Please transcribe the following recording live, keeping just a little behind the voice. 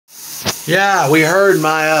Yeah, we heard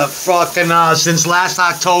my fucking since last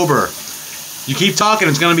October. You keep talking,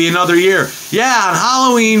 it's gonna be another year. Yeah, on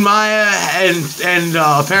Halloween, Maya and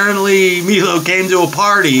apparently Milo came to a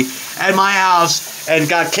party at my house and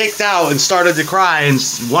got kicked out and started to cry, and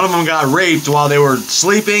one of them got raped while they were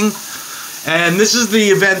sleeping. And this is the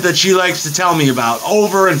event that she likes to tell me about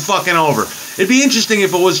over and fucking over. It'd be interesting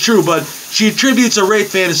if it was true, but she attributes a rape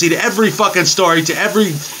fantasy to every fucking story, to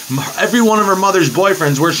every one of her mother's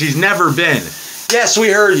boyfriends where she's never been. Yes, we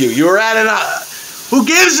heard you. You were at it. Who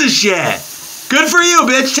gives a shit? Good for you,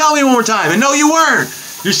 bitch. Tell me one more time. And no, you weren't.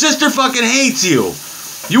 Your sister fucking hates you.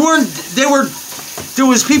 You weren't. There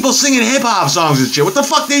was people singing hip-hop songs and shit. What the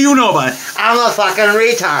fuck do you know about it? I'm a fucking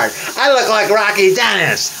retard. I look like Rocky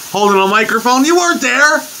Dennis. Holding a microphone. You weren't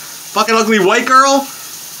there. Fucking ugly white girl.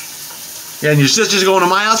 Yeah, and your sister's going to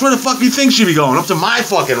my house? Where the fuck do you think she'd be going? Up to my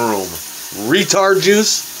fucking room. Retard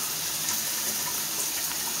juice.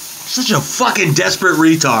 Such a fucking desperate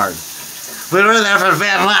retard. We were there for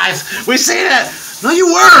van life. We seen it. No,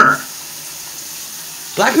 you were.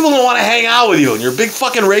 Black people don't want to hang out with you, and you're a big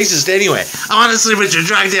fucking racist anyway. I want to sleep with your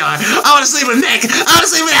drug dealer. I want to sleep with Nick. I want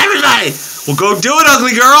to sleep with everybody. Well, go do it,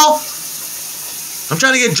 ugly girl. I'm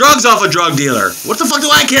trying to get drugs off a drug dealer. What the fuck do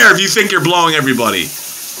I care if you think you're blowing everybody?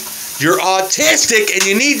 You're autistic, and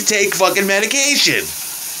you need to take fucking medication.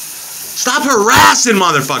 Stop harassing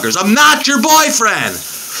motherfuckers. I'm not your boyfriend.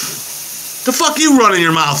 The fuck you running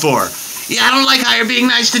your mouth for? Yeah, I don't like how you're being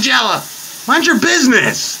nice to Jella. Mind your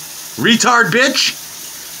business, retard bitch.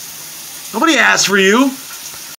 Nobody asked for you.